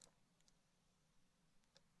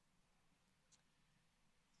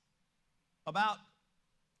About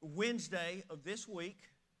Wednesday of this week,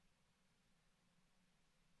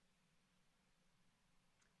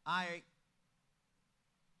 I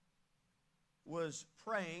was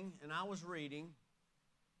praying and I was reading,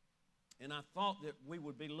 and I thought that we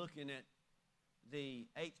would be looking at the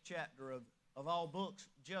 8th chapter of all books,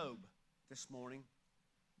 Job, this morning.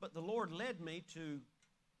 But the Lord led me to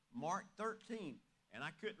Mark 13, and I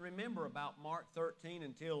couldn't remember about Mark 13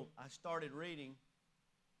 until I started reading.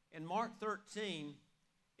 And Mark 13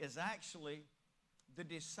 is actually the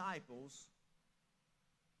disciples.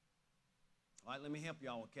 All right, let me help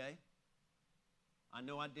y'all, okay? I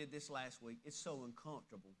know I did this last week. It's so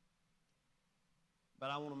uncomfortable. But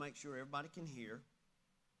I want to make sure everybody can hear.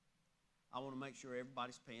 I want to make sure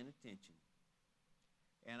everybody's paying attention.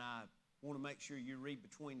 And I want to make sure you read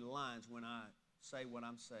between the lines when I say what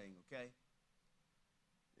I'm saying, okay?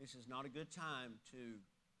 This is not a good time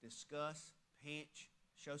to discuss, pinch,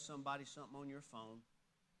 show somebody something on your phone,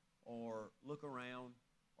 or look around,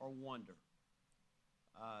 or wonder.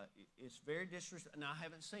 It's very disrespectful. Now, I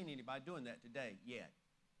haven't seen anybody doing that today yet.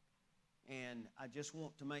 And I just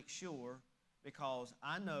want to make sure, because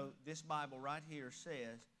I know this Bible right here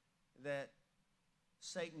says that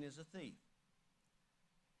Satan is a thief.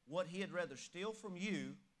 What he had rather steal from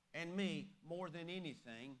you and me more than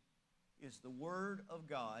anything is the Word of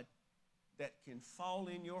God that can fall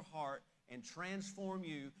in your heart and transform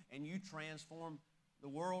you, and you transform the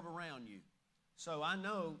world around you. So I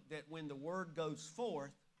know that when the Word goes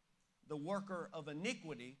forth, the worker of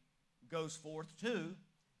iniquity goes forth too,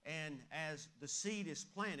 and as the seed is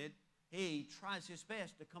planted, he tries his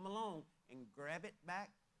best to come along and grab it back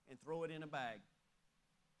and throw it in a bag.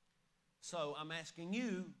 So I'm asking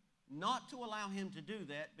you not to allow him to do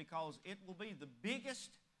that, because it will be the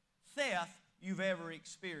biggest theft you've ever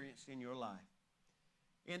experienced in your life.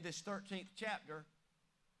 In this 13th chapter,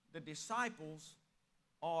 the disciples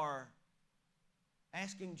are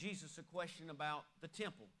asking Jesus a question about the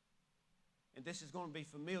temple. And this is going to be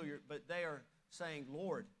familiar, but they are saying,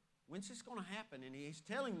 Lord, when's this going to happen? And he's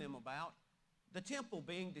telling them about the temple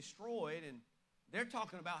being destroyed, and they're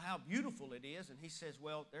talking about how beautiful it is. And he says,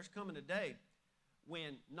 well, there's coming a day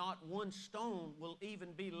when not one stone will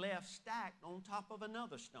even be left stacked on top of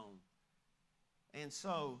another stone. And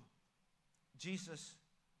so Jesus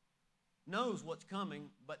knows what's coming,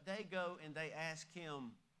 but they go and they ask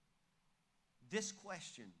him this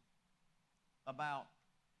question about,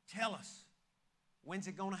 tell us, when's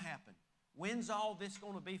it going to happen? When's all this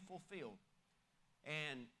going to be fulfilled?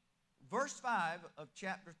 And verse 5 of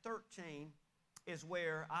chapter 13 is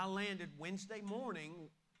where I landed Wednesday morning,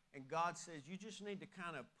 and God says, you just need to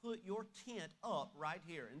kind of put your tent up right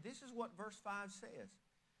here. And this is what verse 5 says.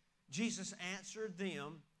 Jesus answered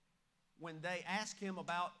them when they asked him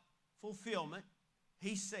about fulfillment.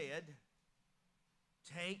 He said,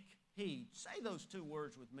 take heed. Say those two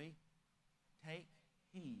words with me. Take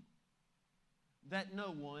heed that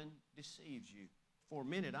no one deceives you. For a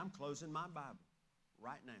minute, I'm closing my Bible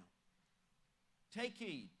right now. Take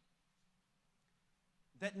heed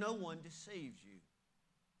that no one deceives you.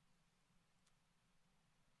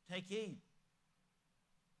 Take heed.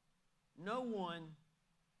 No one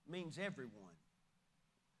means everyone.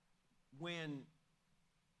 When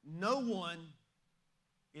no one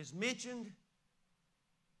is mentioned,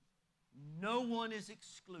 no one is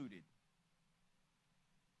excluded.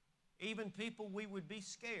 Even people we would be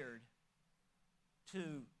scared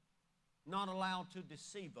to not allow to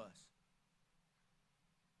deceive us.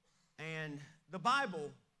 And the Bible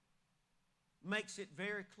makes it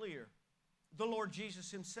very clear, the Lord Jesus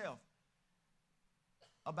himself,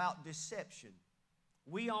 about deception.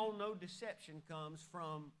 We all know deception comes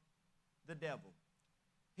from the devil.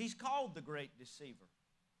 He's called the great deceiver.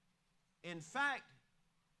 In fact,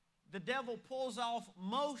 the devil pulls off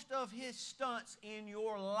most of his stunts in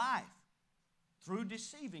your life through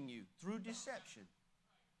deceiving you, through deception.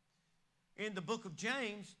 In the book of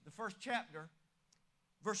James, the 1st chapter,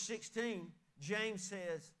 verse 16, James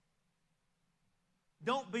says,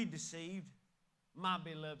 don't be deceived, my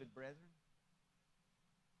beloved brethren.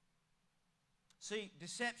 See,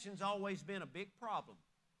 deception's always been a big problem.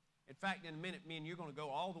 In fact, in a minute, me and you're going to go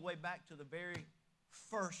all the way back to the very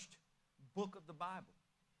first book of the Bible,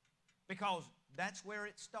 because that's where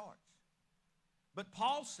it starts. But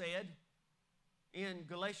Paul said in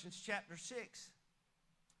Galatians chapter 6,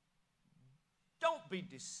 don't be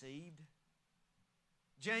deceived.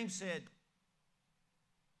 James said,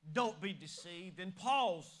 don't be deceived. And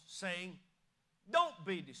Paul's saying, don't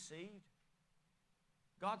be deceived.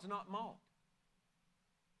 God's not mocked.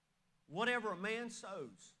 Whatever a man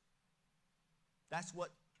sows, that's what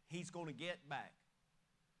he's going to get back.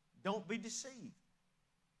 Don't be deceived.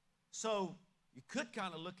 So you could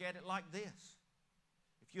kind of look at it like this.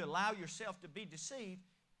 If you allow yourself to be deceived,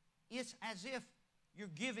 it's as if you're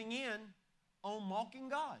giving in on mocking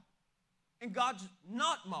God. And God's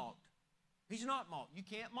not mocked. He's not mocked. You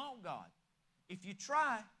can't mock God. If you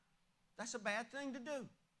try, that's a bad thing to do.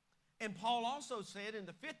 And Paul also said in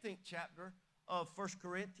the 15th chapter of 1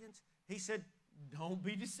 Corinthians, he said, don't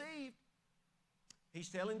be deceived. He's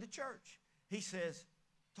telling the church. He says,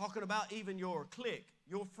 talking about even your clique,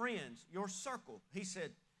 your friends, your circle. He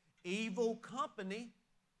said, evil company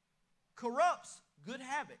corrupts good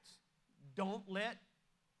habits. Don't let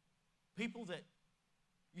people that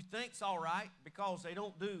you think's all right because they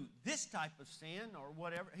don't do this type of sin or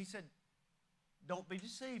whatever. He said, don't be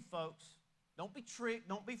deceived, folks. Don't be tricked.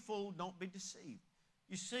 Don't be fooled. Don't be deceived.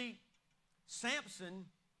 You see, Samson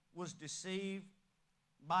was deceived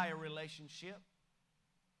by a relationship,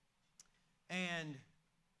 and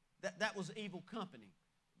that was evil company.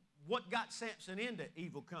 What got Samson into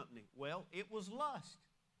evil company? Well, it was lust.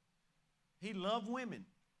 He loved women.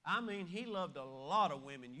 I mean, he loved a lot of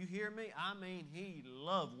women. You hear me? I mean, he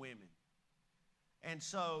loved women. And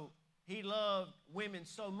so he loved women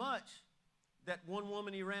so much that one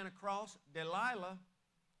woman he ran across, Delilah,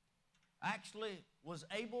 actually was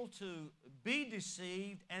able to be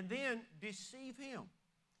deceived and then deceive him.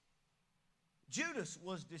 Judas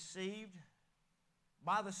was deceived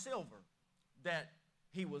by the silver that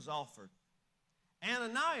he was offered.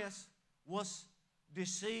 Ananias was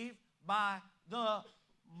deceived by the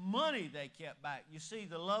money they kept back. You see,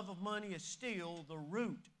 the love of money is still the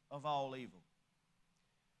root of all evil.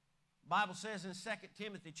 The Bible says in 2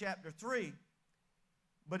 Timothy chapter 3,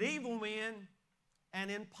 but evil men and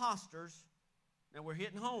impostors, now we're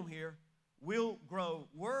hitting home here, will grow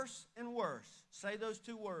worse and worse. Say those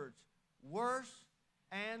two words, worse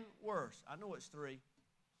and worse. I know it's three.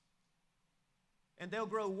 And they'll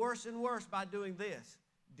grow worse and worse by doing this,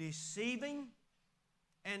 deceiving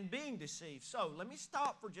and being deceived. So let me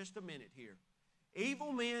stop for just a minute here.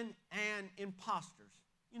 Evil men and imposters.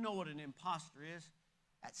 You know what an imposter is?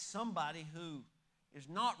 That's somebody who is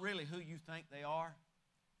not really who you think they are.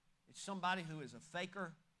 It's somebody who is a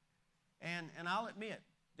faker. And I'll admit,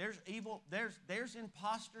 there's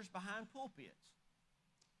imposters behind pulpits.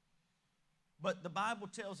 But the Bible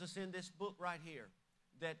tells us in this book right here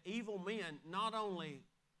that evil men not only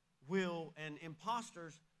will, and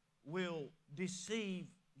imposters will deceive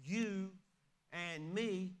you and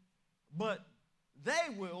me, but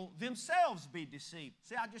they will themselves be deceived.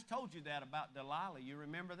 See, I just told you that about Delilah. You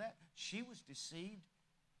remember that? She was deceived,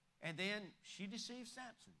 and then she deceived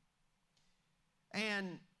Samson.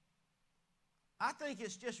 And I think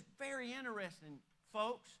it's just very interesting,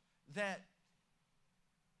 folks, that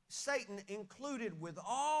Satan included with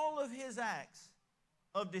all of his acts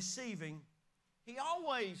of deceiving, he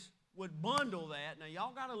always would bundle that. Now,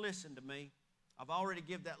 y'all got to listen to me. I've already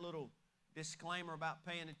given that little disclaimer about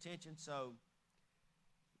paying attention, so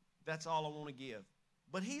that's all I want to give.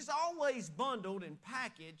 But he's always bundled and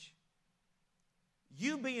packaged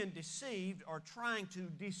you being deceived or trying to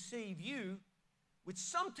deceive you with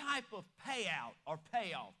some type of payout or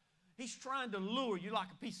payoff. He's trying to lure you like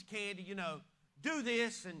a piece of candy, you know, do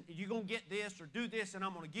this and you're going to get this, or do this and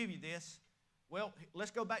I'm going to give you this. Well,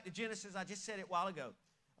 let's go back to Genesis. I just said it a while ago.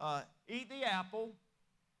 Eat the apple,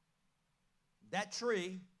 that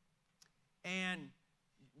tree, and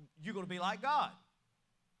you're going to be like God.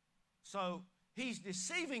 So he's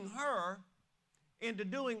deceiving her into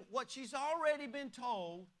doing what she's already been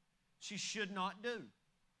told she should not do.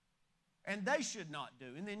 And they should not do.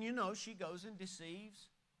 And then, you know, she goes and deceives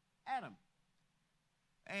Adam.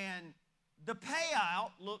 And the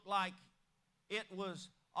payout looked like it was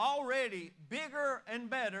already bigger and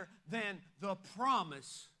better than the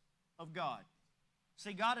promise of God.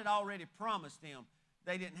 See, God had already promised them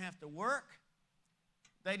they didn't have to work,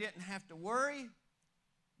 they didn't have to worry,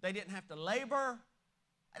 they didn't have to labor,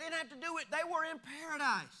 they didn't have to do it. They were in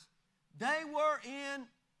paradise. They were in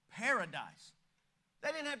paradise.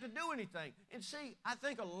 They didn't have to do anything. And see, I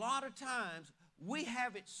think a lot of times we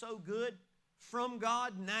have it so good from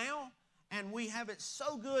God now, and we have it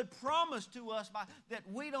so good promised to us that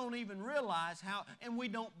we don't even realize how, and we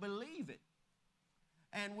don't believe it.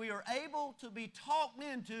 And we are able to be talked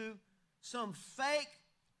into some fake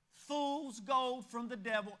fool's gold from the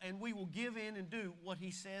devil, and we will give in and do what he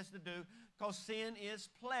says to do, because sin is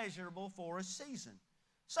pleasurable for a season.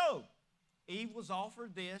 So, Eve was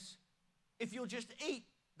offered this, if you'll just eat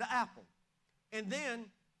the apple. And then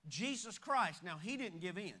Jesus Christ, now he didn't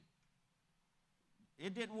give in.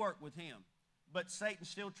 It didn't work with him. But Satan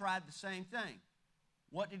still tried the same thing.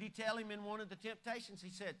 What did he tell him in one of the temptations? He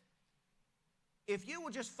said, if you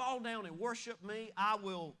will just fall down and worship me, I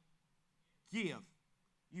will give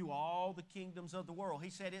you all the kingdoms of the world. He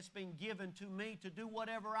said, it's been given to me to do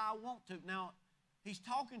whatever I want to. Now, he's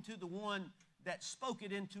talking to the one that spoke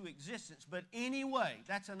it into existence. But anyway,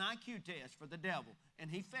 that's an IQ test for the devil, and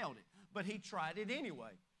he failed it. But he tried it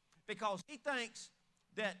anyway because he thinks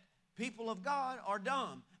that people of God are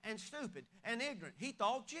dumb and stupid and ignorant. He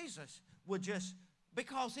thought Jesus would just,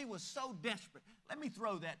 because he was so desperate. Let me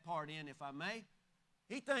throw that part in, if I may.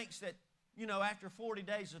 He thinks that, you know, after 40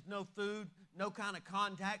 days of no food, no kind of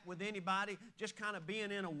contact with anybody, just kind of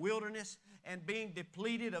being in a wilderness and being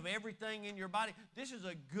depleted of everything in your body, this is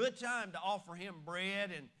a good time to offer him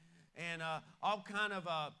bread and all kind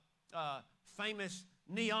of famous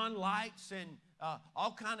neon lights and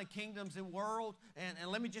all kind of kingdoms and worlds. And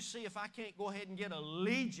let me just see if I can't go ahead and get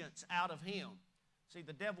allegiance out of him. See,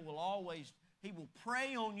 the devil will always, he will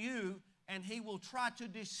prey on you, and he will try to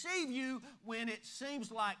deceive you when it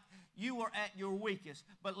seems like you are at your weakest.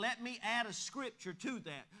 But let me add a scripture to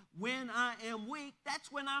that. When I am weak, that's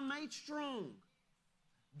when I'm made strong.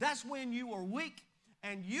 That's when you are weak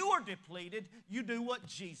and you are depleted, you do what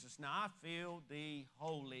Jesus. Now, I feel the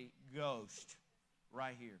Holy Ghost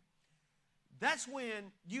right here. That's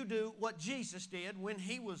when you do what Jesus did when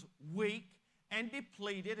he was weak and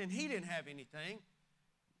depleted and he didn't have anything.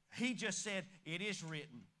 He just said, it is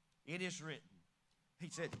written. It is written. He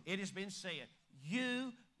said, it has been said.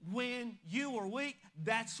 When you are weak,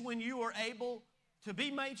 that's when you are able to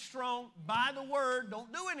be made strong by the word.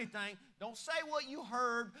 Don't do anything. Don't say what you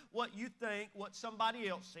heard, what you think, what somebody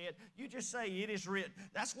else said. You just say, it is written.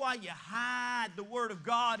 That's why you hide the word of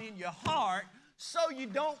God in your heart so you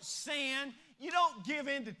don't sin, you don't give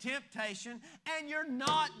in to temptation, and you're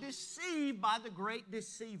not deceived by the great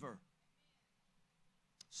deceiver.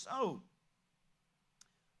 So,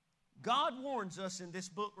 God warns us in this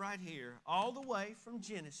book right here, all the way from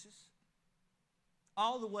Genesis,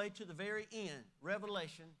 all the way to the very end,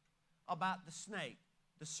 Revelation, about the snake,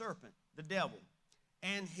 the serpent, the devil.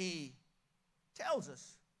 And he tells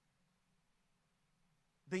us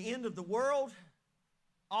the end of the world,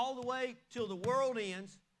 all the way till the world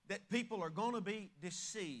ends, that people are going to be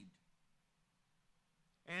deceived.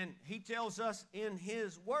 And he tells us in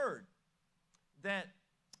his word that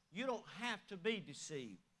you don't have to be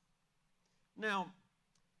deceived. Now,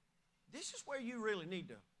 this is where you really need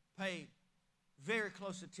to pay very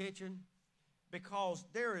close attention, because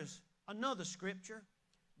there is another scripture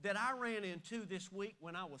that I ran into this week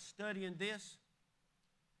when I was studying this,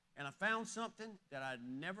 and I found something that I'd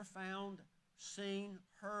never found, seen,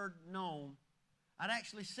 heard, known. I'd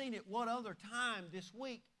actually seen it one other time this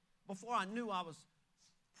week before I knew I was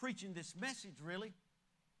preaching this message, really.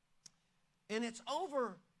 And it's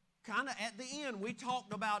over kind of at the end. We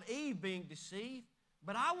talked about Eve being deceived,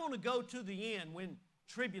 but I want to go to the end when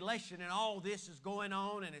tribulation and all this is going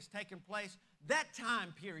on and it's taking place. That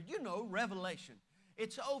time period, you know, Revelation.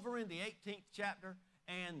 It's over in the 18th chapter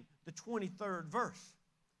and the 23rd verse.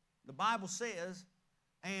 The Bible says,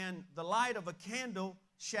 and the light of a candle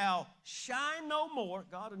shall shine no more.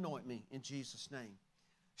 God anoint me in Jesus' name.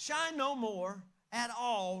 Shine no more at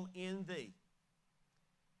all in thee.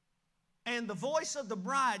 And the voice of the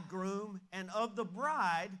bridegroom and of the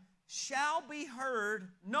bride shall be heard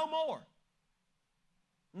no more.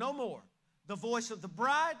 No more. The voice of the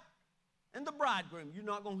bride and the bridegroom. You're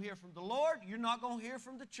not going to hear from the Lord. You're not going to hear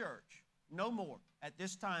from the church. No more. At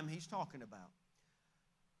this time he's talking about.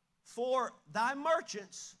 For thy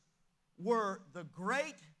merchants were the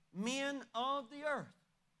great men of the earth.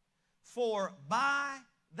 For by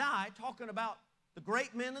thy, talking about the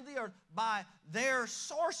great men of the earth, by their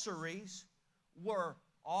sorceries were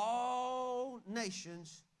all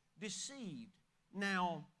nations deceived.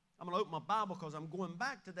 Now, I'm going to open my Bible because I'm going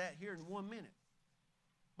back to that here in 1 minute.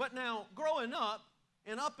 But now, growing up,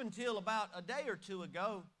 and up until about a day or two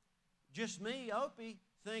ago, just me, Opie,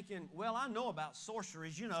 thinking, well, I know about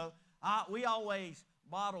sorceries. You know, we always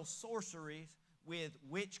bottle sorceries with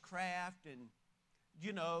witchcraft and,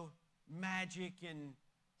 you know, magic and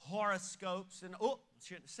horoscopes. And, oh,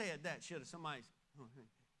 shouldn't have said that, should have. Somebody, oh,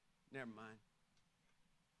 never mind.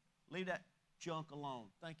 Leave that junk alone.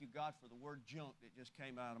 Thank you, God, for the word junk that just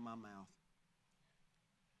came out of my mouth.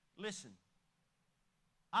 Listen,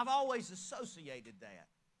 I've always associated that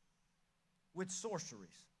with sorceries,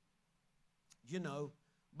 you know,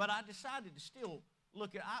 but I decided to still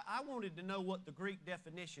look at, I wanted to know what the Greek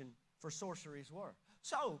definition for sorceries were.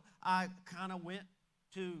 So I kind of went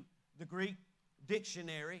to the Greek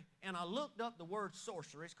dictionary and I looked up the word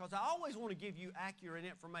sorceries, because I always want to give you accurate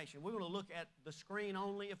information. We're going to look at the screen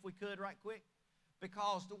only if we could right quick,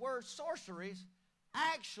 because the word sorceries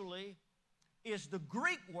actually is the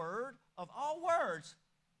Greek word of all words,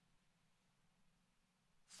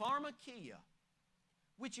 pharmakia,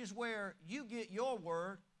 which is where you get your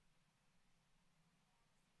word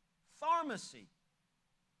pharmacy.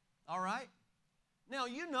 All right? Now,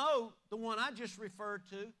 you know the one I just referred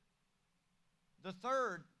to, the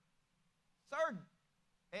third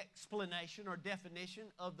explanation or definition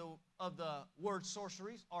of the word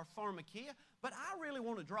sorceries or pharmakia, but I really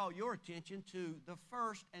want to draw your attention to the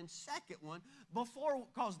first and second one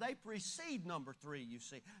because they precede number 3, you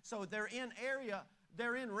see. So they're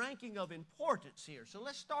in ranking of importance here. So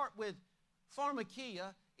let's start with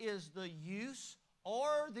pharmakia is the use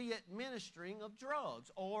or the administering of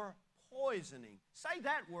drugs or poisoning. Say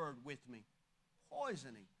that word with me,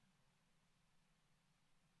 poisoning.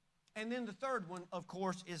 And then the third one, of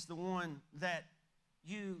course, is the one that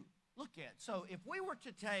you look at. So if we were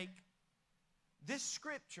to take this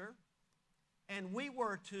scripture and we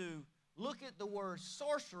were to look at the word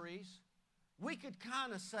sorceries, we could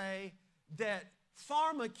kind of say that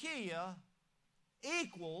pharmakia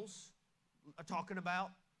equals, talking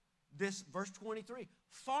about this verse 23,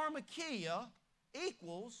 pharmakia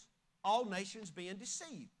equals all nations being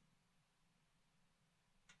deceived.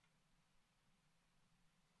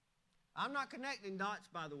 I'm not connecting dots,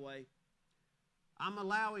 by the way. I'm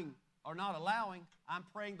allowing, or not allowing, I'm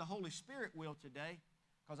praying the Holy Spirit will today,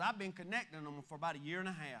 because I've been connecting them for about a year and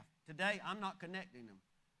a half. Today, I'm not connecting them.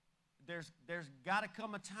 There's got to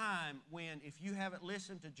come a time when, if you haven't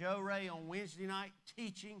listened to Joe Ray on Wednesday night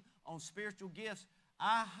teaching on spiritual gifts,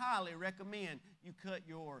 I highly recommend you cut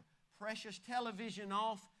your precious television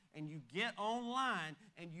off and you get online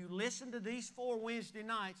and you listen to these 4 Wednesday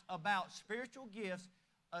nights about spiritual gifts,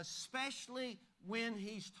 especially when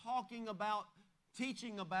he's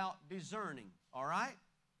teaching about discerning, all right?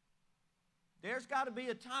 There's got to be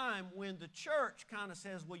a time when the church kind of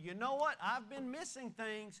says, well, you know what? I've been missing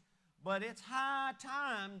things, but it's high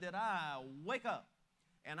time that I wake up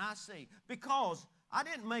and I see. Because I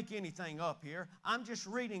didn't make anything up here. I'm just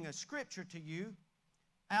reading a scripture to you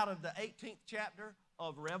out of the 18th chapter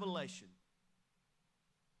of Revelation.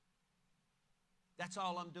 That's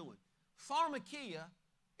all I'm doing. Pharmakia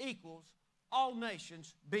equals all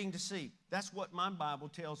nations being deceived. That's what my Bible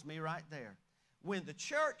tells me right there. When the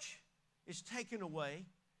church is taken away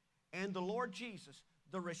and the Lord Jesus,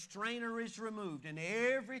 the restrainer is removed and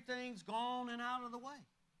everything's gone and out of the way.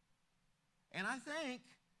 And I think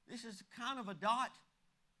this is kind of a dot,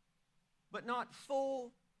 but not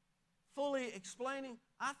fully explaining.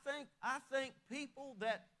 I think people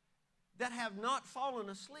that have not fallen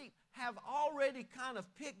asleep have already kind of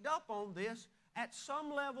picked up on this at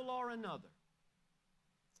some level or another.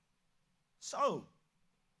 So,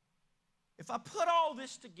 if I put all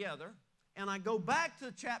this together and I go back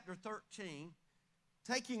to chapter 13,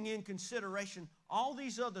 taking in consideration all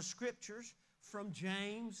these other scriptures from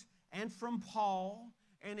James and from Paul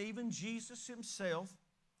and even Jesus himself,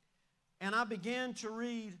 and I began to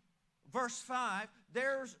read verse 5,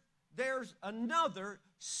 there's another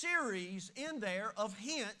series in there of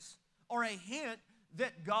hints, or a hint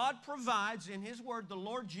that God provides in His Word. The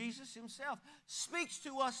Lord Jesus Himself speaks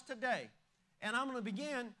to us today. And I'm going to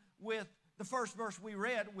begin with the first verse we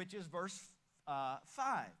read, which is verse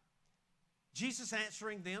 5. Jesus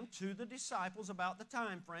answering them to the disciples about the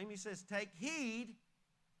time frame. He says, take heed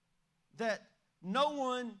that no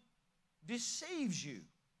one deceives you.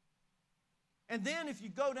 And then if you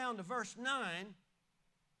go down to verse 9,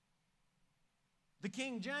 the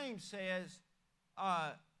King James says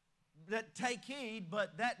that take heed,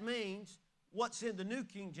 but that means what's in the New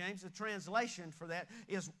King James, the translation for that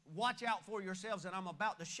is watch out for yourselves, and I'm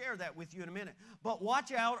about to share that with you in a minute. But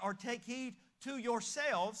watch out or take heed to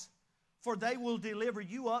yourselves, for they will deliver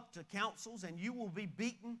you up to councils, and you will be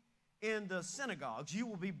beaten in the synagogues. You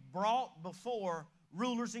will be brought before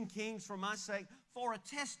rulers and kings for my sake, for a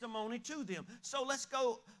testimony to them. So let's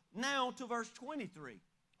go now to verse 23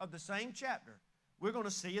 of the same chapter. We're going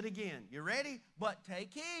to see it again. You ready? But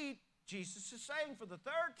take heed, Jesus is saying for the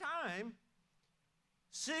third time,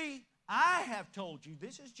 see, I have told you,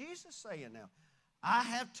 this is Jesus saying now, I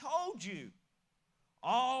have told you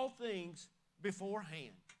all things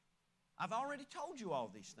beforehand. I've already told you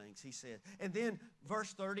all these things, he said. And then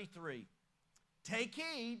verse 33, take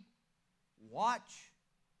heed, watch,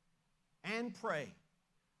 and pray,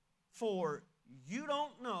 for you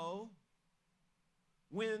don't know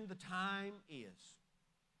when the time is.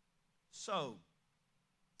 So,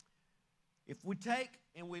 if we take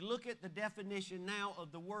and we look at the definition now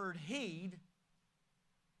of the word heed,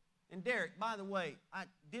 and Derek, by the way,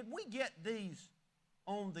 did we get these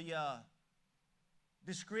on the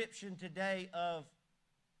description today of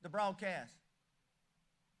the broadcast?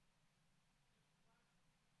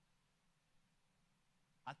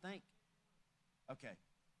 I think. Okay.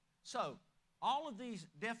 So, all of these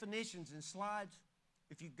definitions and slides,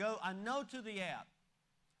 if you go, I know to the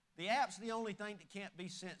app's the only thing that can't be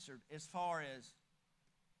censored as far as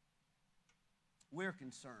we're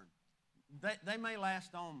concerned. They may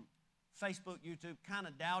last on Facebook, YouTube, kind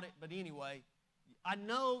of doubt it, but anyway, I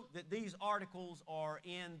know that these articles are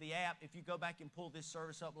in the app. If you go back and pull this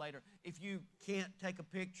service up later, if you can't take a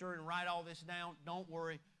picture and write all this down, don't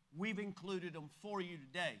worry. We've included them for you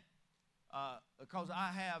today because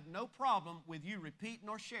I have no problem with you repeating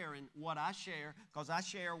or sharing what I share because I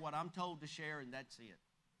share what I'm told to share, and that's it.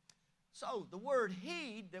 So the word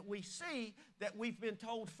heed that we see that we've been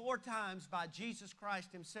told 4 times by Jesus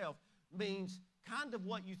Christ himself means kind of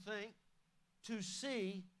what you think, to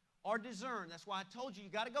see, or discern. That's why I told you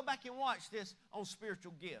got to go back and watch this on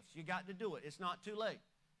spiritual gifts. You got to do it. It's not too late.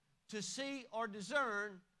 To see or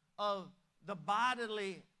discern of the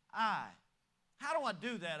bodily eye. How do I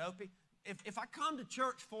do that, Opie? If I come to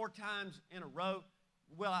church 4 times in a row,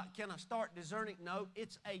 can I start discerning? No,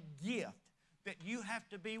 it's a gift that you have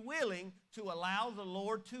to be willing to allow the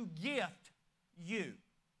Lord to gift you.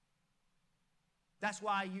 That's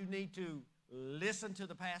why you need to listen to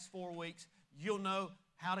the past 4 weeks. You'll know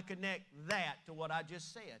how to connect that to what I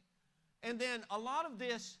just said. And then a lot of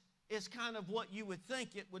this is kind of what you would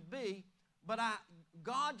think it would be, but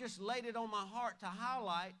God just laid it on my heart to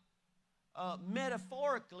highlight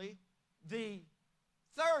metaphorically the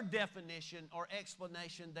third definition or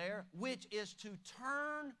explanation there, which is to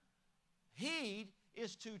turn. Heed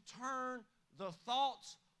is to turn the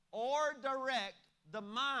thoughts or direct the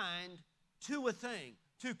mind to a thing,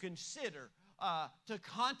 to consider, to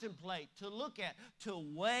contemplate, to look at, to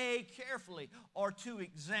weigh carefully, or to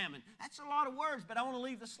examine. That's a lot of words, but I want to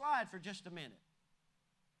leave the slide for just a minute.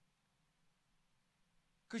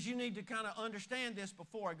 Because you need to kind of understand this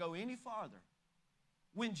before I go any farther.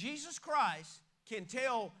 When Jesus Christ can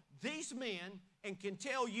tell these men and can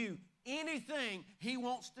tell you anything he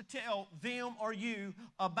wants to tell them or you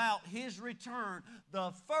about his return,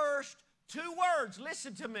 the first 2 words,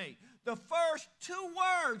 listen to me, the first 2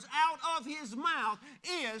 words out of his mouth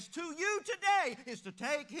is to you today, is to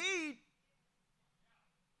take heed,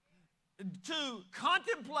 to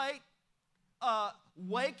contemplate,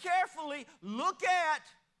 weigh carefully, look at,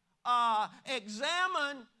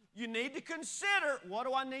 examine. You need to consider. What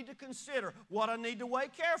do I need to consider? What I need to weigh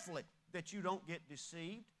carefully? That you don't get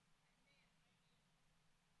deceived.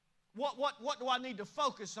 What do I need to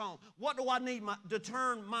focus on? What do I need to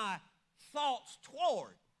turn my thoughts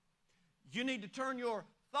toward? You need to turn your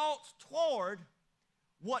thoughts toward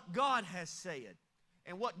what God has said.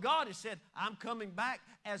 And what God has said, I'm coming back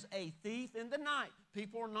as a thief in the night.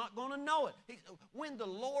 People are not going to know it. When the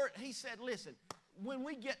Lord, he said, listen, when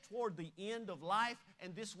we get toward the end of life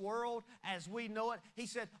and this world as we know it, he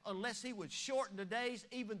said, unless he would shorten the days,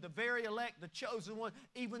 even the very elect, the chosen one,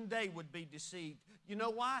 even they would be deceived. You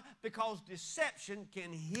know why? Because deception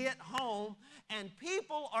can hit home and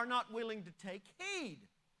people are not willing to take heed.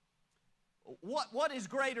 What is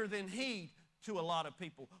greater than heed to a lot of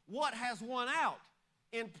people? What has won out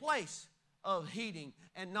in place of heeding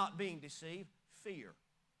and not being deceived? Fear.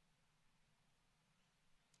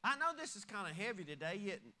 I know this is kind of heavy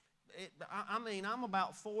today. I mean, I'm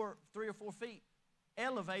about 3 or 4 feet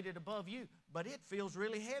elevated above you, but it feels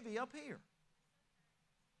really heavy up here.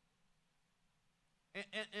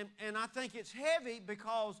 And I think it's heavy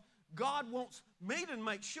because God wants me to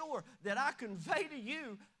make sure that I convey to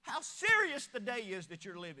you how serious the day is that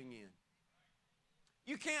you're living in.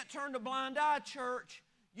 You can't turn a blind eye, church.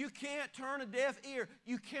 You can't turn a deaf ear.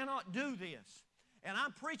 You cannot do this. And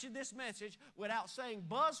I'm preaching this message without saying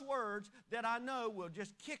buzzwords that I know will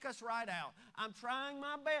just kick us right out. I'm trying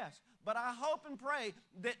my best. But I hope and pray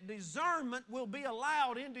that discernment will be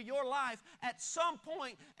allowed into your life at some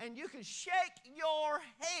point, and you can shake your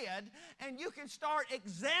head and you can start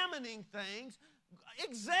examining things.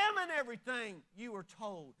 Examine everything you are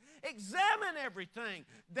told. Examine everything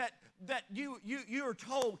that you are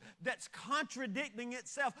told that's contradicting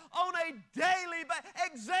itself on a daily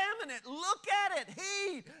basis. Examine it. Look at it.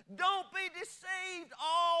 Heed. Don't be deceived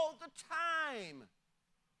all the time.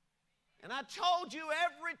 And I told you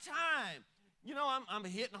every time. You know, I'm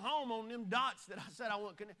hitting home on them dots that I said I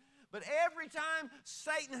want to connect. But every time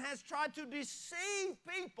Satan has tried to deceive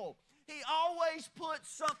people, he always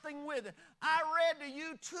puts something with it. I read to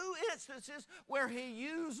you 2 instances where he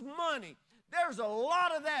used money. There's a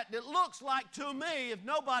lot of that looks like to me, if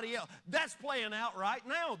nobody else, that's playing out right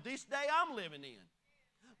now, this day I'm living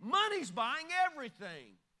in. Money's buying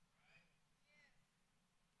everything.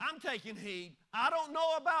 I'm taking heed. I don't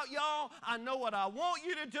know about y'all. I know what I want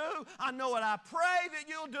you to do. I know what I pray that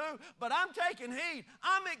you'll do, but I'm taking heed.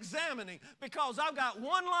 I'm examining because I've got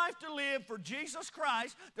one life to live for Jesus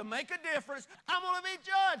Christ to make a difference. I'm going to be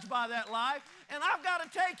judged by that life, and I've got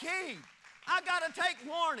to take heed. I've got to take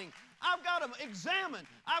warning. I've got to examine.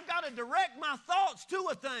 I've got to direct my thoughts to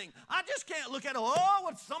a thing. I just can't look at it, oh,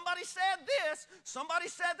 well, somebody said this, somebody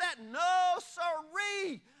said that. No,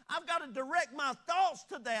 sirree. I've got to direct my thoughts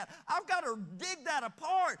to that. I've got to dig that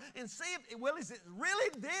apart and see if, well, is it really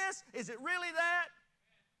this? Is it really that?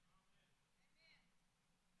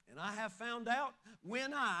 And I have found out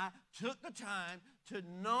when I took the time to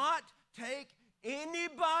not take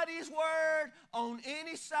anybody's word on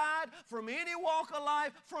any side, from any walk of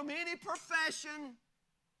life, from any profession,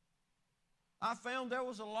 I found there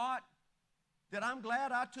was a lot that I'm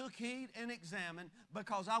glad I took heed and examined,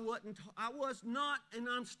 because I was not, and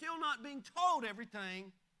I'm still not being told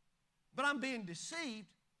everything, but I'm being deceived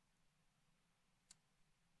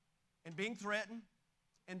and being threatened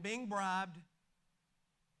and being bribed.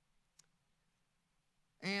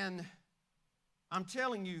 And I'm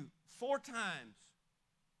telling you, 4 times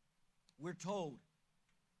we're told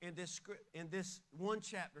in this one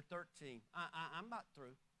chapter 13. I'm about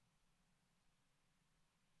through.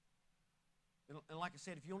 And like I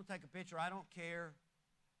said, if you want to take a picture, I don't care.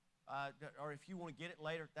 Or if you want to get it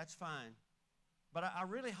later, that's fine. But I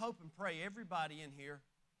really hope and pray everybody in here,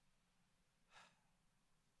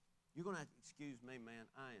 you're going to have to excuse me, man.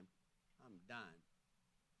 I'm dying.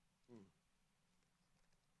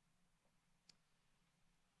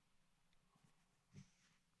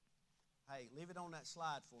 Hey, leave it on that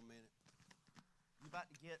slide for a minute. You're about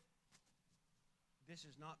to get, this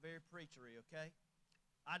is not very preachery, okay?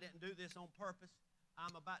 I didn't do this on purpose.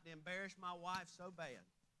 I'm about to embarrass my wife so bad.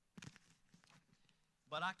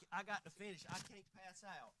 But I got to finish. I can't pass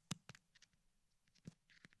out.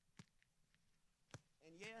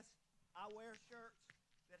 And yes, I wear shirts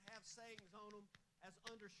that have sayings on them as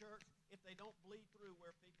undershirts if they don't bleed through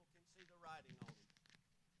where people can see the writing on them.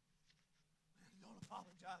 Don't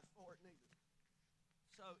apologize for it neither.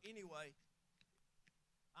 So anyway,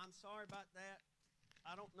 I'm sorry about that.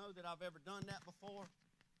 I don't know that I've ever done that before.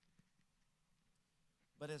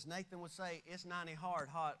 But as Nathan would say, it's 90 hard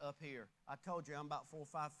hot up here. I told you I'm about 4 or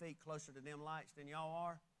 5 feet closer to them lights than y'all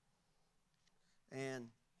are. And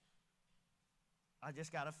I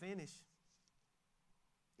just got to finish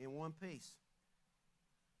in one piece.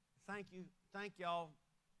 Thank you. Thank y'all.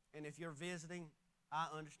 And if you're visiting, I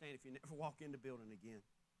understand if you never walk in the building again.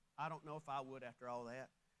 I don't know if I would after all that.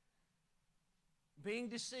 Being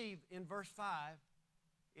deceived in verse 5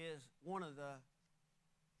 is one of the,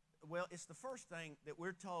 well, it's the first thing that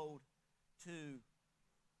we're told to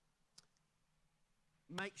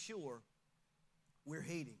make sure we're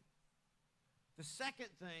heeding. The second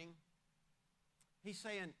thing, he's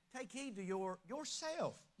saying, take heed to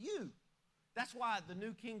yourself, you. That's why the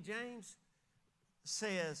New King James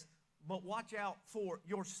says, but watch out for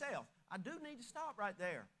yourself. I do need to stop right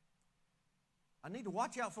there. I need to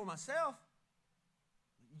watch out for myself.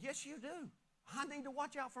 Yes, you do. I need to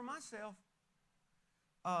watch out for myself.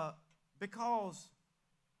 Because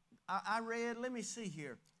I read, let me see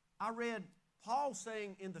here. I read Paul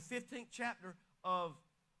saying in the 15th chapter of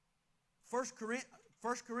 1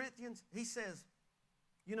 Corinthians, he says,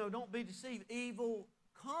 you know, don't be deceived. Evil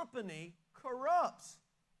company corrupts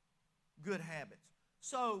good habits.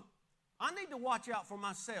 So I need to watch out for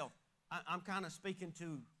myself. I'm kind of speaking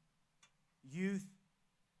to youth,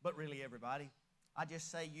 but really everybody. I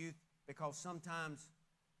just say youth because sometimes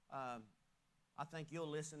I think you'll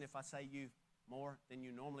listen if I say youth more than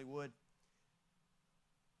you normally would.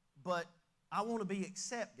 But I want to be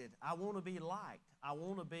accepted. I want to be liked. I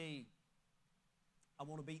want to be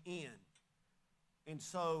in. And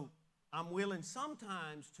so I'm willing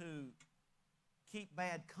sometimes to keep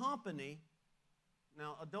bad company.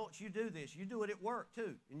 Now, adults, you do this. You do it at work,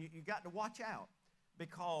 too. And you got to watch out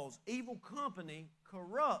because evil company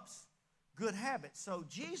corrupts good habits. So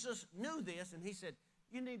Jesus knew this, and he said,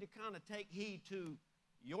 you need to kind of take heed to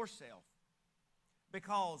yourself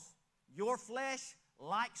because your flesh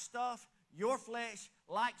likes stuff. Your flesh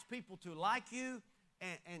likes people to like you,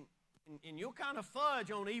 and you'll kind of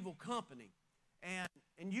fudge on evil company.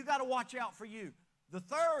 And you got to watch out for you. The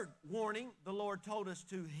third warning the Lord told us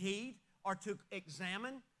to heed or to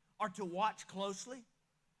examine or to watch closely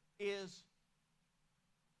is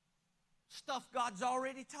stuff God's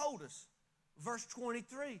already told us. Verse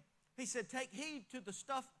 23, he said, take heed to the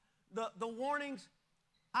stuff, the warnings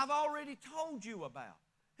I've already told you about.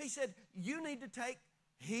 He said, you need to take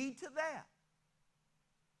heed to that.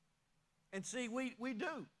 And see, we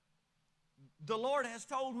do. The Lord has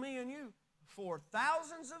told me and you for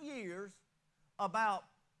thousands of years about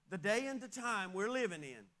the day and the time we're living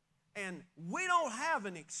in. And we don't have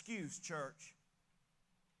an excuse, church.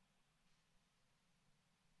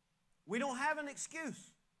 We don't have an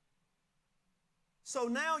excuse. So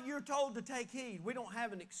now you're told to take heed. We don't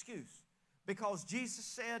have an excuse. Because Jesus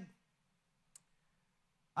said,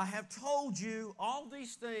 I have told you all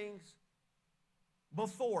these things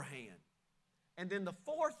beforehand. And then the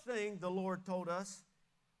fourth thing the Lord told us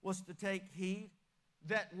was to take heed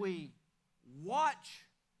that we watch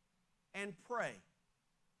and pray.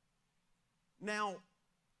 Now,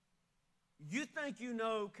 you think you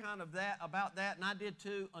know kind of that about that, and I did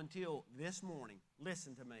too until this morning.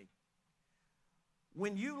 Listen to me.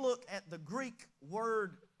 When you look at the Greek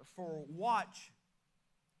word for watch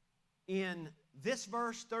in this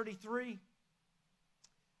verse 33,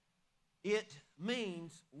 it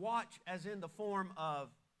means watch as in the form of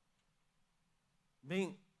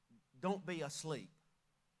don't be asleep.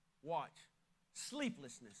 Watch.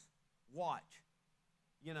 Sleeplessness. Watch.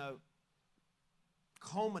 You know,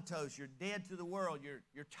 comatose, you're dead to the world,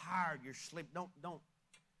 you're tired, you're asleep. Don't.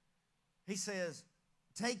 He says,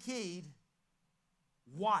 take heed,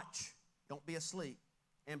 watch, don't be asleep,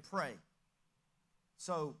 and pray.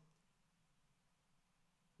 So,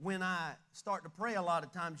 when I start to pray a lot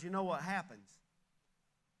of times, you know what happens?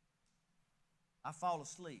 I fall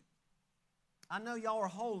asleep. I know y'all are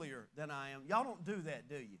holier than I am. Y'all don't do that,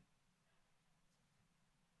 do you?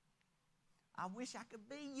 I wish I could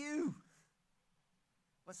be you.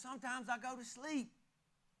 But sometimes I go to sleep.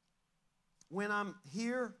 When I'm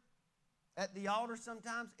here at the altar,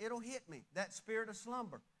 sometimes it'll hit me, that spirit of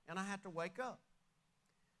slumber, and I have to wake up.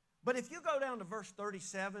 But if you go down to verse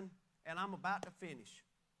 37, and I'm about to finish,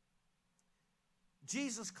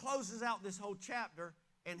 Jesus closes out this whole chapter,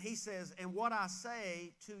 and he says, and what I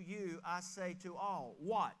say to you, I say to all.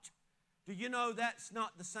 Watch. Do you know that's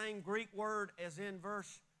not the same Greek word as in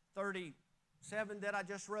verse 37 that I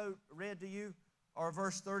just read to you? Or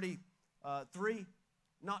verse 33?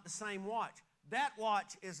 Not the same watch. That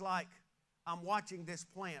watch is like I'm watching this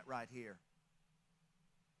plant right here.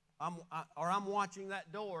 I'm watching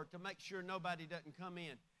that door to make sure nobody doesn't come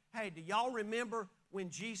in. Hey, do y'all remember when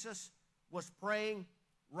Jesus was praying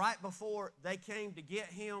right before they came to get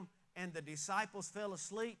him and the disciples fell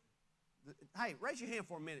asleep? Hey, raise your hand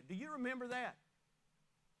for a minute. Do you remember that?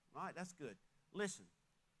 All right, that's good. Listen.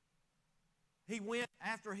 He went,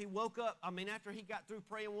 after he woke up, after he got through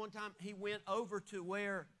praying one time, he went over to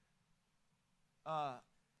where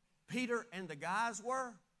Peter and the guys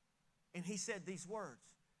were, and he said these words.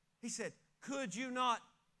 He said, could you not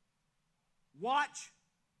watch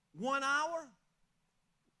 1 hour?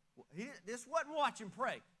 This wasn't watch and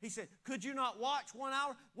pray. He said, could you not watch 1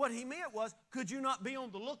 hour? What he meant was, could you not be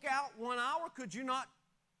on the lookout 1 hour? Could you not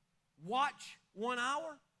watch 1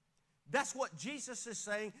 hour? That's what Jesus is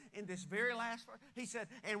saying in this very last verse. He said,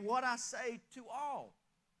 and what I say to all.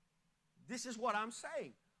 This is what I'm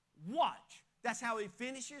saying. Watch. That's how he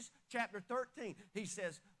finishes chapter 13. He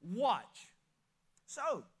says, watch.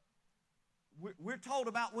 So, we're told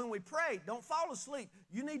about when we pray, don't fall asleep.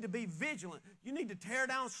 You need to be vigilant. You need to tear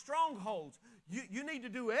down strongholds. You need to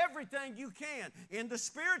do everything you can in the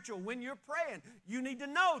spiritual when you're praying. You need to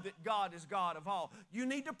know that God is God of all. You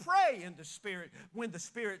need to pray in the Spirit when the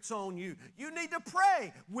Spirit's on you. You need to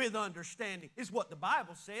pray with understanding, is what the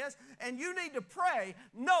Bible says. And you need to pray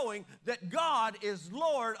knowing that God is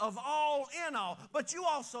Lord of all in all. But you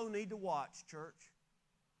also need to watch, church.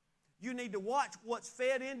 You need to watch what's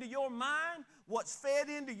fed into your mind, what's fed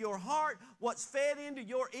into your heart, what's fed into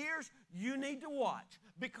your ears. You need to watch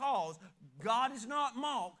because God is not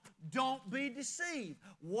mocked. Don't be deceived.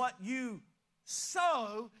 What you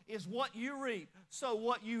sow is what you reap. So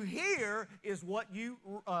what you hear is what you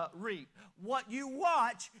reap. What you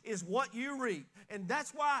watch is what you reap. And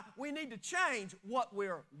that's why we need to change what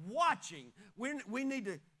we're watching. We need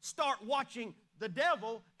to start watching the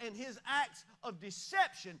devil and his acts of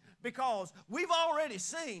deception, because we've already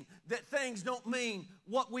seen that things don't mean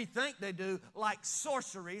what we think they do, like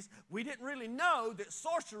sorceries. We didn't really know that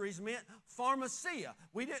sorceries meant pharmacia.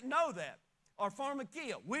 We didn't know that. Or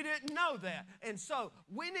pharmakia. We didn't know that. And so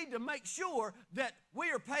we need to make sure that we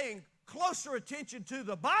are paying closer attention to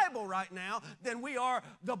the Bible right now than we are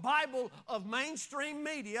the Bible of mainstream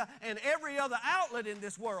media and every other outlet in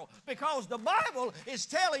this world. Because the Bible is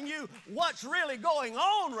telling you what's really going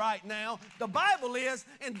on right now. The Bible is,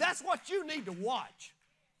 and that's what you need to watch.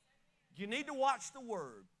 You need to watch the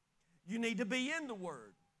Word. You need to be in the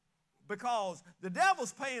Word. Because the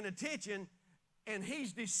devil's paying attention And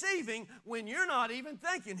he's deceiving when you're not even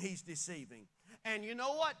thinking he's deceiving. And you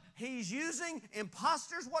know what? He's using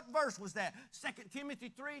imposters. What verse was that? 2 Timothy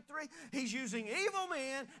 3:3. He's using evil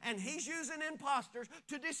men and he's using imposters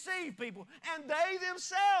to deceive people. And they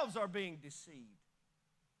themselves are being deceived.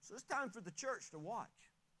 So it's time for the church to watch.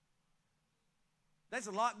 There's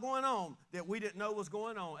a lot going on that we didn't know was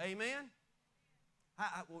going on. Amen?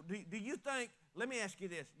 Well, do you think, let me ask you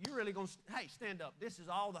this. You really going to, hey, stand up. This is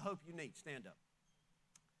all the hope you need. Stand up.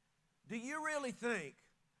 Do you really think,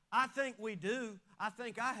 I think we do, I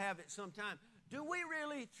think I have it sometime, do we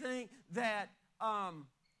really think that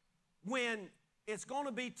when it's going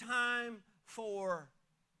to be time for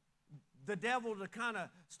the devil to kind of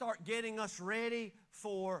start getting us ready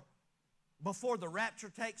for before the rapture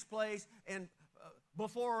takes place and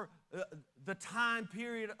before the time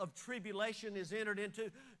period of tribulation is entered into,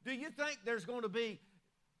 do you think there's going to be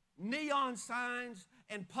neon signs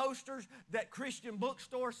and posters that Christian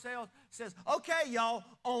bookstore sells? Says, okay, y'all,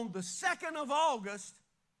 on the 2nd of August,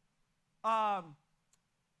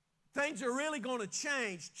 things are really going to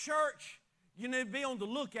change. Church, you need to be on the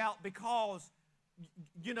lookout because,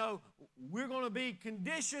 you know, we're going to be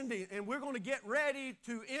conditioned and we're going to get ready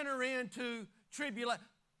to enter into tribulation.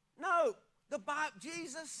 No. The Bible,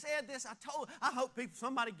 Jesus said this. I hope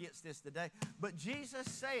somebody gets this today. But Jesus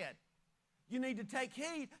said, you need to take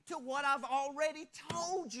heed to what I've already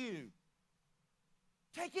told you.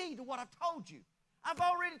 Take heed to what I've told you. I've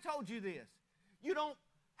already told you this. You don't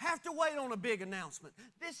have to wait on a big announcement.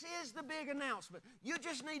 This is the big announcement. You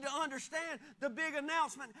just need to understand the big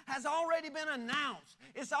announcement has already been announced.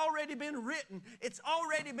 It's already been written. It's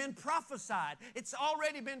already been prophesied. It's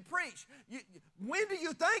already been preached. When do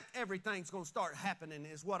you think everything's going to start happening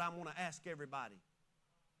is what I want to ask everybody.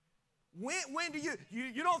 When do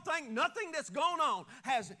you don't think nothing that's going on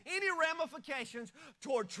has any ramifications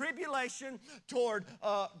toward tribulation, toward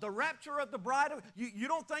the rapture of the bride? You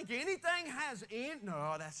don't think anything has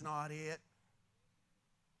no, that's not it.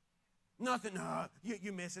 Nothing, no,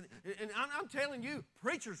 you're missing it. And I'm telling you,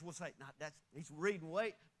 preachers will say, nah, he's reading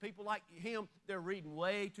way, people like him, they're reading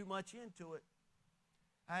way too much into it.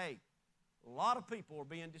 Hey, a lot of people are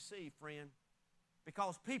being deceived, friend.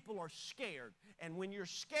 Because people are scared. And when you're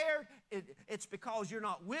scared, it's because you're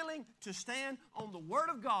not willing to stand on the Word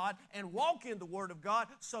of God and walk in the Word of God.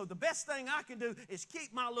 So the best thing I can do is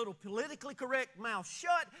keep my little politically correct mouth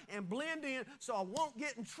shut and blend in so I won't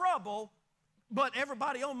get in trouble. But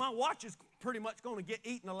everybody on my watch is pretty much going to get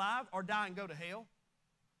eaten alive or die and go to hell.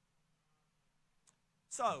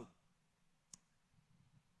 So,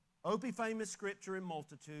 Opie famous scripture in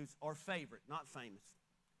multitudes, or favorite, not famous.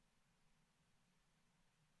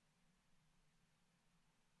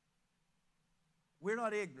 We're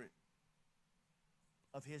not ignorant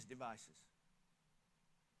of his devices.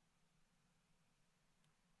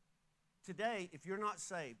 Today, if you're not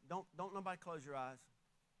saved, don't nobody close your eyes,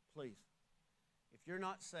 please. If you're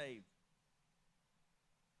not saved,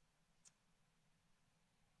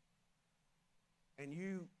 and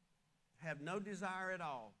you have no desire at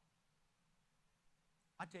all,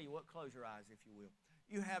 I tell you what, close your eyes if you will.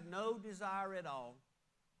 You have no desire at all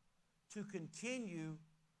to continue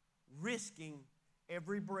risking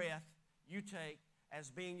every breath you take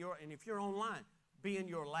as being your, and if you're online, being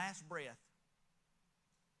your last breath.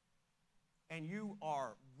 And you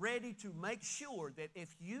are ready to make sure that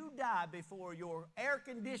if you die before your air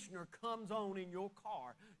conditioner comes on in your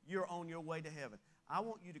car, you're on your way to heaven. I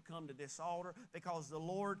want you to come to this altar because the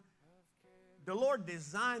Lord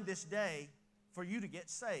designed this day for you to get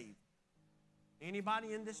saved.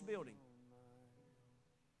 Anybody in this building?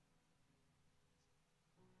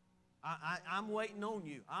 I'm waiting on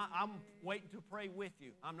you. I'm waiting to pray with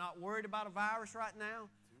you. I'm not worried about a virus right now.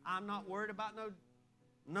 I'm not worried about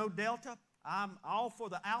no Delta. I'm all for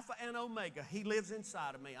the Alpha and Omega. He lives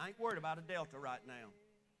inside of me. I ain't worried about a Delta right now.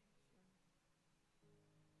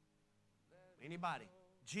 Anybody?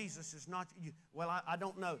 Jesus is not, well, I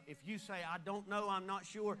don't know. If you say, I don't know, I'm not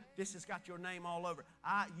sure, this has got your name all over.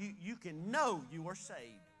 You can know you are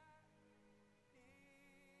saved.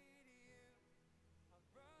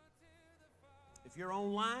 If you're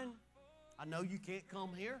online, I know you can't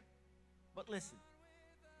come here, but listen,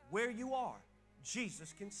 where you are,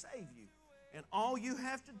 Jesus can save you. And all you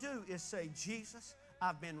have to do is say, Jesus,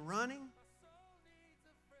 I've been running.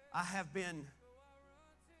 I have been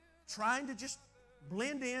trying to just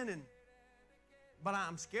blend in, but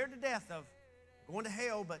I'm scared to death of going to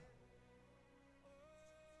hell, but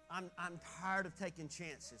I'm tired of taking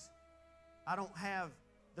chances. I don't have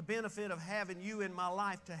the benefit of having you in my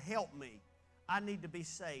life to help me. I need to be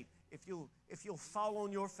saved. If you'll fall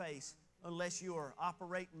on your face, unless you are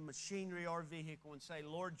operating machinery or vehicle, and say,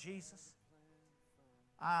 Lord Jesus,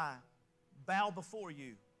 I bow before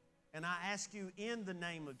you, and I ask you in the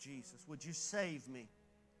name of Jesus, would you save me?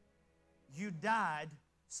 You died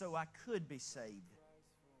so I could be saved.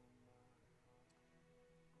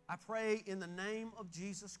 I pray in the name of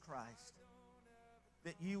Jesus Christ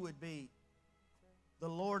that you would be the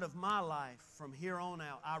Lord of my life from here on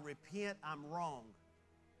out. I repent, I'm wrong.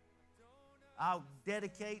 I'll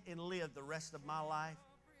dedicate and live the rest of my life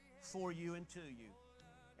for you and to you.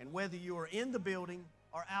 And whether you are in the building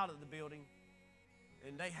or out of the building,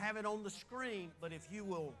 and they have it on the screen, but if you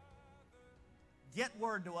will get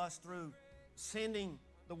word to us through sending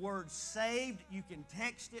the word saved, you can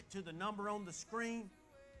text it to the number on the screen,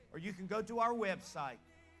 or you can go to our website,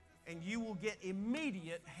 and you will get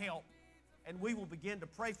immediate help, and we will begin to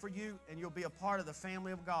pray for you, and you'll be a part of the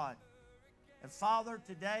family of God. And Father,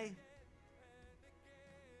 today,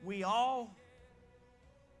 we all,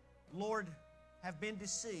 Lord, have been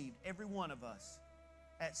deceived, every one of us,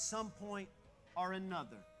 at some point or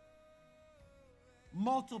another.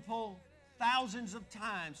 Multiple thousands of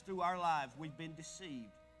times through our lives, we've been deceived.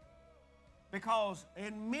 Because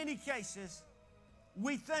in many cases,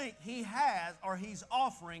 we think He has or He's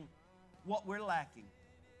offering what we're lacking.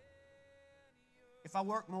 If I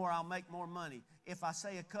work more, I'll make more money. If I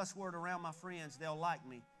say a cuss word around my friends, they'll like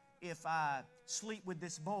me. If I sleep with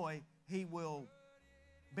this boy, he will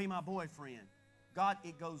be my boyfriend. God,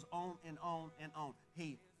 it goes on and on and on.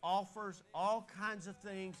 He offers all kinds of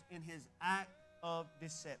things in His act of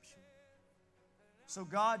deception. So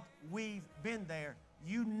God, we've been there.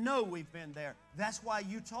 You know we've been there. That's why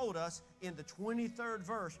you told us in the 23rd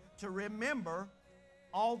verse to remember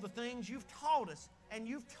all the things you've taught us, and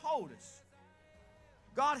you've told us.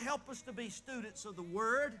 God, help us to be students of the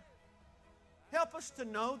Word. Help us to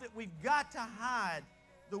know that we've got to hide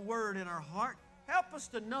the Word in our heart. Help us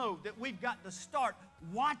to know that we've got to start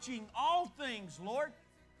watching all things, Lord.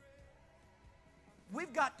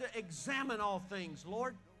 We've got to examine all things,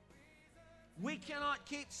 Lord. We cannot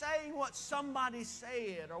keep saying what somebody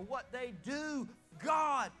said or what they do.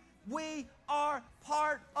 God, we are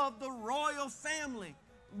part of the royal family.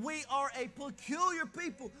 We are a peculiar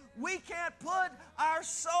people. We can't put our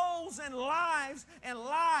souls and lives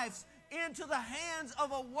into the hands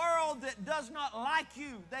of a world that does not like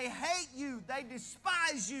you. They hate you. They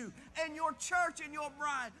despise you and your church and your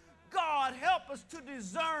bride. God, help us to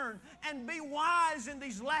discern and be wise in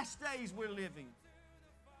these last days we're living.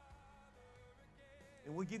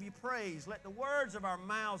 And we give you praise. Let the words of our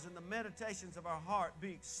mouths and the meditations of our heart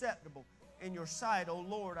be acceptable in your sight, O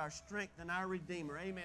Lord, our strength and our Redeemer. Amen.